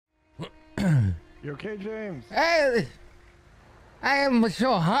You okay, James? I am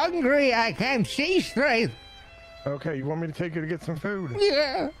so hungry I can't see straight. Okay, you want me to take you to get some food?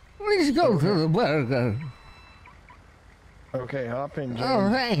 Yeah, let's go to the burger. Okay, hop in, James. Oh,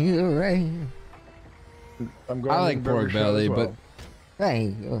 thank you. I'm going I to like the burger pork show belly, as well. but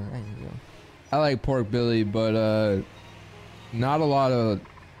Thank you. I like pork belly, but not a lot of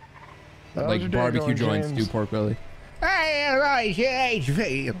How's like your day barbecue going, joints James? do pork belly. Hey,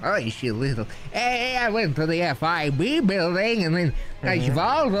 nice, you little. Hey, I went to the FIB building, and then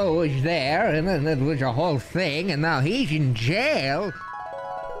Osvaldo was there, and then it was a whole thing, and now he's in jail.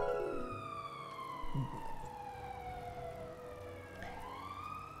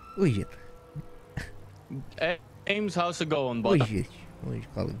 Who is it? Hey, James, how's it going, Who bud? is it? Who is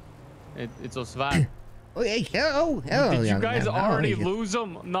calling? It's Osvaldo. Oh, hey, hello. Did you young guys man. How already is it? lose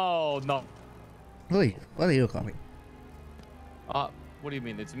them? No. Who is it? What are you calling? What do you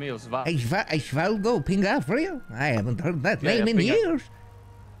mean? It's me, Osvaldo. Osvaldo Pinga for you? I haven't heard that Yeah, name in Pinga. years.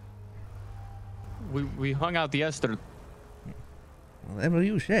 We hung out yesterday. Whatever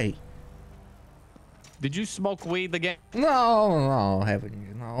you say. Did you smoke weed again? No, haven't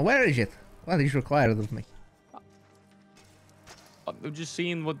you? No. Where is it? What is required of me? I'm just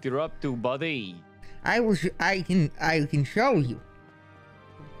seeing what you're up to, buddy. I can show you.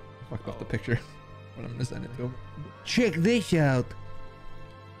 Fucked up the picture. But I'm gonna send it to him. Check this out.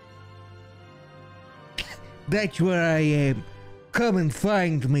 That's where I am. Come and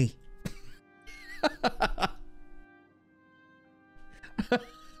find me.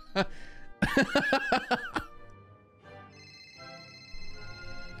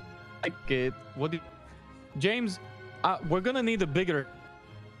 I get what? James, we're gonna need a bigger.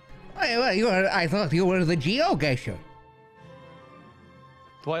 Wait, I thought you were the geocacher.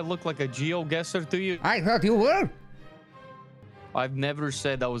 Do I look like a geoguesser to you? I thought you were. I've never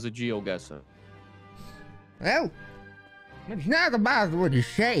said I was a geoguesser. Well, it's not about what you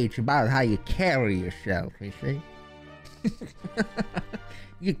say, it's about how you carry yourself, you see?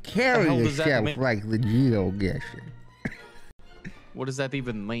 You carry The hell does that yourself mean? like the geoguesser. What does that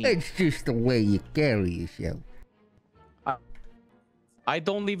even mean? It's just the way you carry yourself. I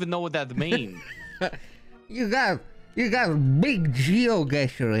don't even know what that means. You got big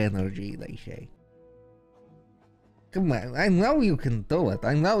geoguesser energy, they say. Come on, I know you can do it.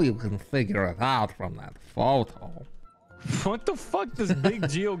 I know you can figure it out from that photo. What the fuck does big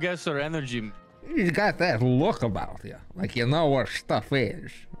geoguesser energy mean? You got that look about you, like you know where stuff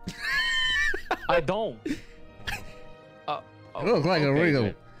is. I don't. You look like a okay, real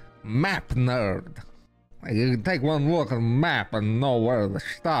man. map nerd. Like you can take one look at a map and know where the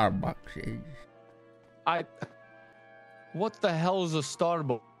Starbucks is. What the hell is a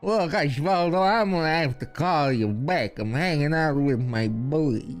Starbucks? Look, Osvaldo, I'm gonna have to call you back. I'm hanging out with my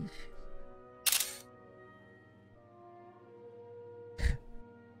boys.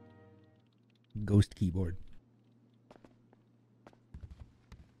 Ghost keyboard.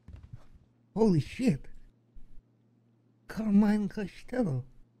 Holy shit. Carmine Costello.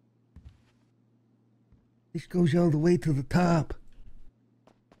 This goes all the way to the top.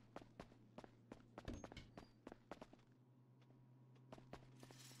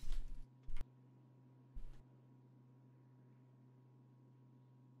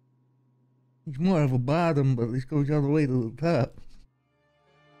 It's more of a bottom, but this goes all the way to the top.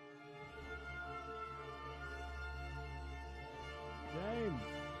 James.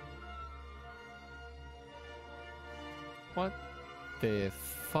 What the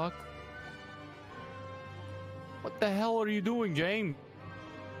fuck? What the hell are you doing, James?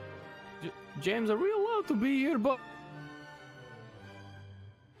 James, are we allowed to be here, but...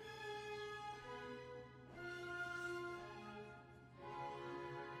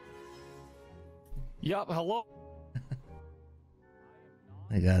 Yup, hello?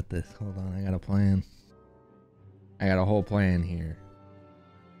 I got this. Hold on, I got a plan. I got a whole plan here.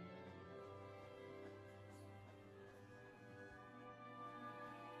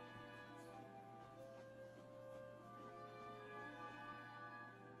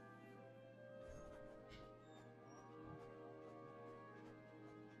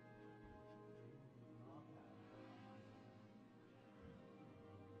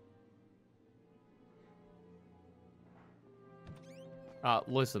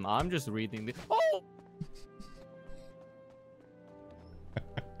 Listen, I'm just reading the... Oh!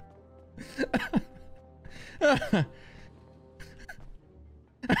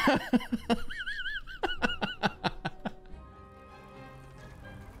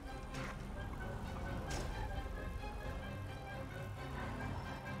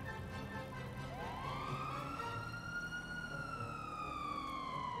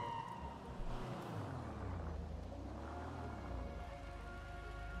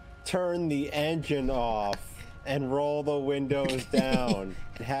 turn the engine off and roll the windows down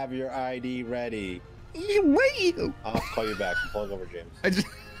and have your ID ready. Wait. I'll call you back. I'm pulling over, James.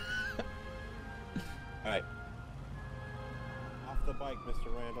 All right. Off the bike,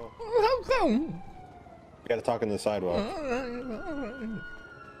 Mr. Randall. How come? We gotta talk on the sidewalk. All right.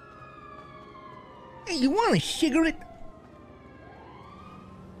 Hey, you want a cigarette?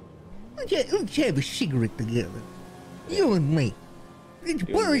 Let's have a cigarette together. You and me. Let's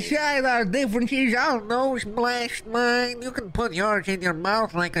put aside our differences. I'll nose blast mine. You can put yours in your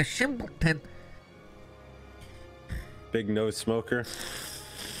mouth like a simpleton. Big nose smoker.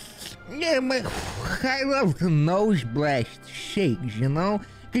 Yeah, but I love to nose blast cigs, you know?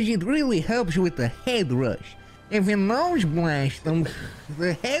 Because it really helps with the head rush. If you nose blast them,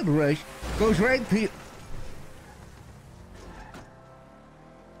 the head rush goes right to you.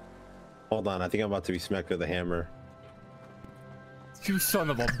 Hold on, I think I'm about to be smacked with a hammer. You son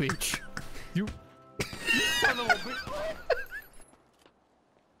of a bitch. You son of a bitch.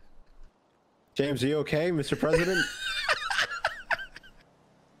 James, are you okay, Mr. President?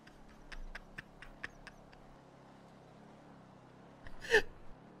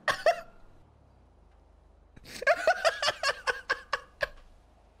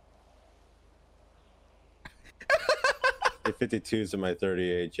 The 52s in my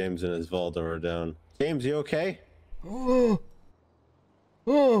 38. James and his Valdo are down. James, you okay? Oh.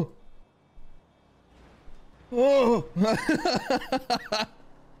 Oh. Oh.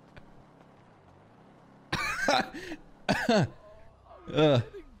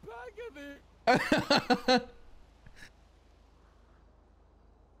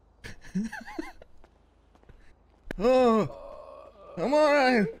 Oh. I'm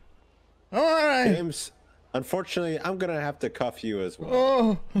alright. I'm alright. James, unfortunately, I'm gonna have to cuff you as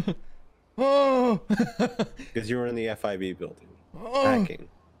well. Oh. Oh. Because you were in the FIB building. Oh. Hacking.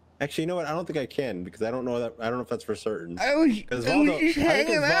 Actually, you know what? I don't think I can because I don't know that. I don't know if that's for certain. I was just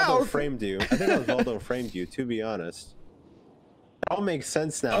hanging out. Osvaldo framed you. I think Osvaldo framed you. To be honest, it all makes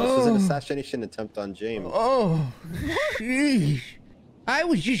sense now. This was an assassination attempt on James. Oh, jeez. I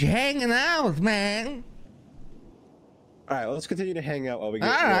was just hanging out, man. All right, let's continue to hang out while we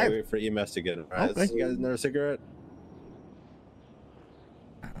get wait for EMS to get him. All right, Okay. you guys another cigarette?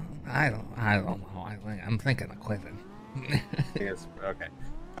 I don't know. I'm thinking of quitting. Yes. Okay.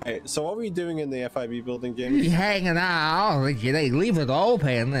 All right. So what were you doing in the FIB building, James? Just hanging out. They leave it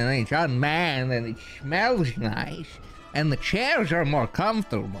open and it's unmanned and it smells nice. And the chairs are more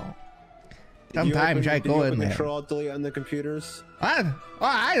comfortable. Sometimes I go in there. Control delete on the computers.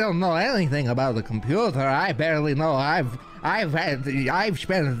 I don't know anything about the computer. I barely know. I've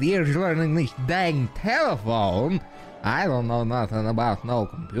spent years learning this dang telephone. I don't know nothing about no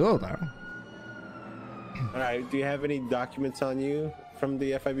computer. All right. Do you have any documents on you from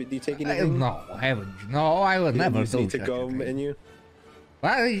the FIB? Do you take anything? No, heavens, no. I would never do to go in you.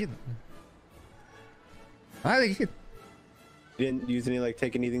 Why did you? You didn't use any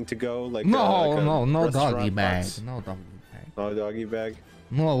take anything to go like No doggy restaurant bag. box? No doggy bag. No doggy bag.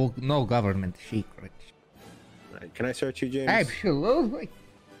 No government secrets. All right. Can I search you, James? Absolutely.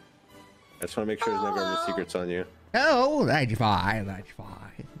 I just want to make sure there's no government secrets on you. Oh, that's fine. That's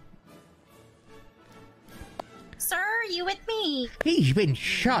fine. Sir, are you with me? He's been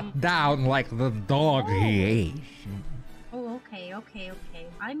shut down like the dog he is. Oh, okay.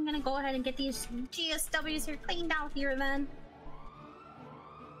 I'm gonna go ahead and get these GSWs here cleaned out here then.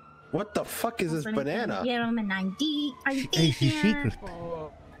 What the fuck is this banana? Get them an ID. It's a secret.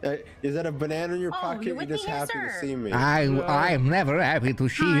 Is that a banana in your pocket? you You're with just me here, happy sir? to see me. I'm never happy to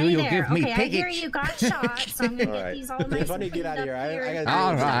see Hi you. You there. give me okay, tickets. I hear you got shot, so I'm gonna All get right. these all nice Funny, and get out of cleaned here. up I gotta All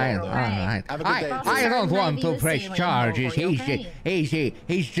do this. right, Have all a right. good day. I don't want to Maybe press the charges. sailing He's over, just,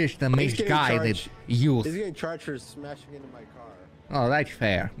 he's just a He's getting misguided charged. youth. He's getting charged for smashing into my car. Oh, that's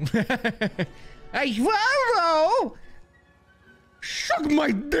fair. Hey, Valdo! Suck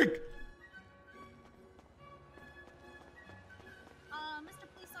my dick! Mr.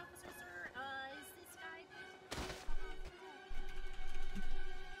 Police Officer, sir, is this guy...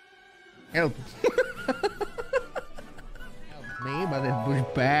 Help. Help me, but it was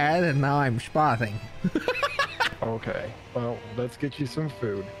bad, and now I'm spotting. Okay. Well, let's get you some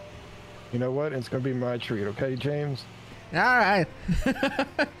food. You know what? It's gonna be my treat, okay, James? All right.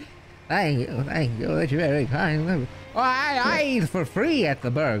 Thank you. That's very kind of you. Oh, I eat for free at the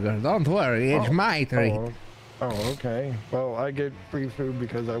burger. Don't worry, it's my treat. Oh, okay. Well, I get free food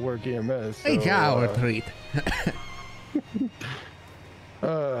because I work EMS. So, It's our treat.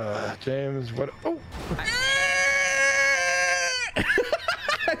 James, what? Oh,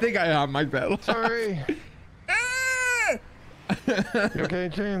 I think I have my bell. sorry. You okay,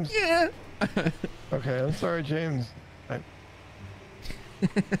 James? Yeah. Okay, I'm sorry, James.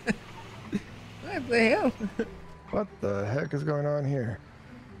 What the hell? What the heck is going on here?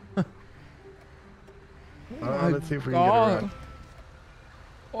 my Let's see if we can get God. around.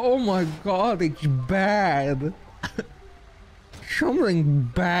 Oh my God, it's bad. Something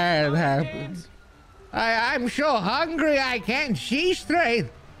bad happened. I'm so hungry I can't see straight.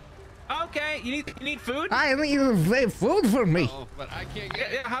 Okay, you need food? I need food for me. Oh, but I can't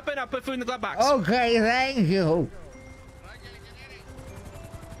get Yeah, hop in, I'll put food in the glove box. Okay, thank you.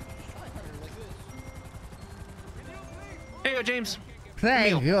 Here you go, James.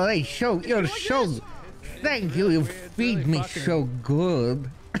 Thank you. You're so. Thank you. You feed me so good.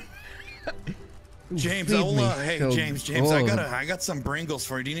 James, feed me hey, so James, good. I got some Pringles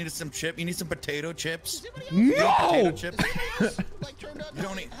for you. Do you need some chip? You need some potato chips? No! Potato chips? You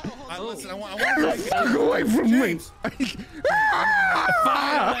don't need. Listen, I want to Fuck away from James. me!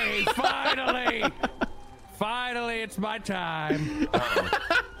 Finally, it's my time.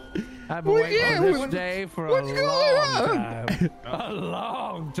 I've been Well, waiting yeah, for this what- day for a what's going long on? time. A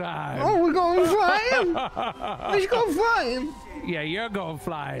long time. Oh, we're going flying? Let's go flying. Yeah, you're going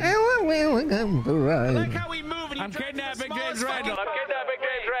flying. We're going to ride. Look how we move and you I'm drive the kidnapping smallest James Randall. fucking I'm kidnapping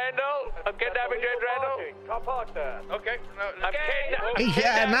James Randall. I'm kidnapping James Randall. Top park there. Okay. I'm kidnapping.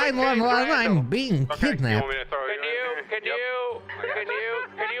 Hey, 911, I'm being kidnapped. Can you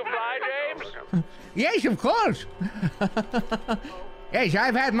fly, James? Yes, of course. Yes,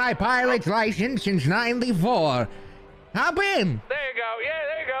 I've had my pilot's license since '94. Hop in. There you go. Yeah,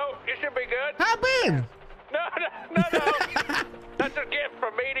 there you go. You should be good. Hop in. No. That's a gift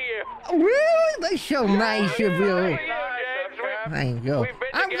from me to you. Really? That's so nice of you. James. Thank you. We've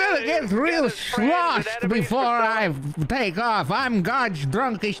been I'm together, gonna get real friends and sloshed enemies before for I take off. I'm God's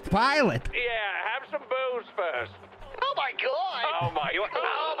drunkest pilot. Yeah, have some booze first. Oh my god! Oh my God.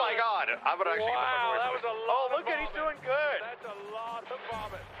 Oh my god! I'm gonna actually. Wow, that was a lot. Oh, look at he's doing good. That's a lot of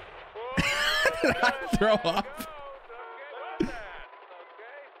vomit. I throw up.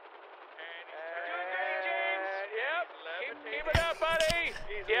 Keep it up, buddy.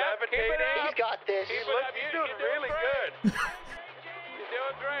 Keep it up. He's got this. Keep it up. You're doing really good. You're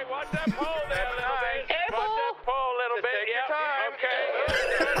doing great. Watch that pole there a little bit. Watch that pole a little bit. take your time. Okay.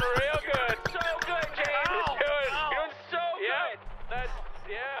 You're doing real good. So good, James. You're doing so good. That's,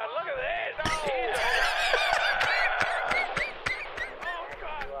 yeah, look at this.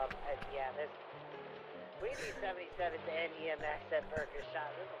 Yeah, this. We need 77 to NEMS that burger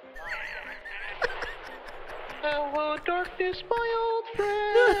shot. Hello, darkness, my old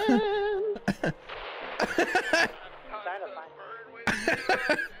friend.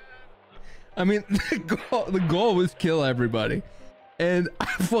 I mean, the goal was kill everybody, and I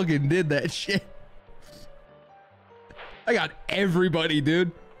fucking did that shit. I got everybody,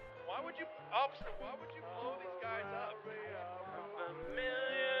 dude. Why would you, officer? Why would you blow these guys up? A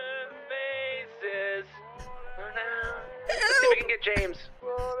million faces. Let's see if we can get James.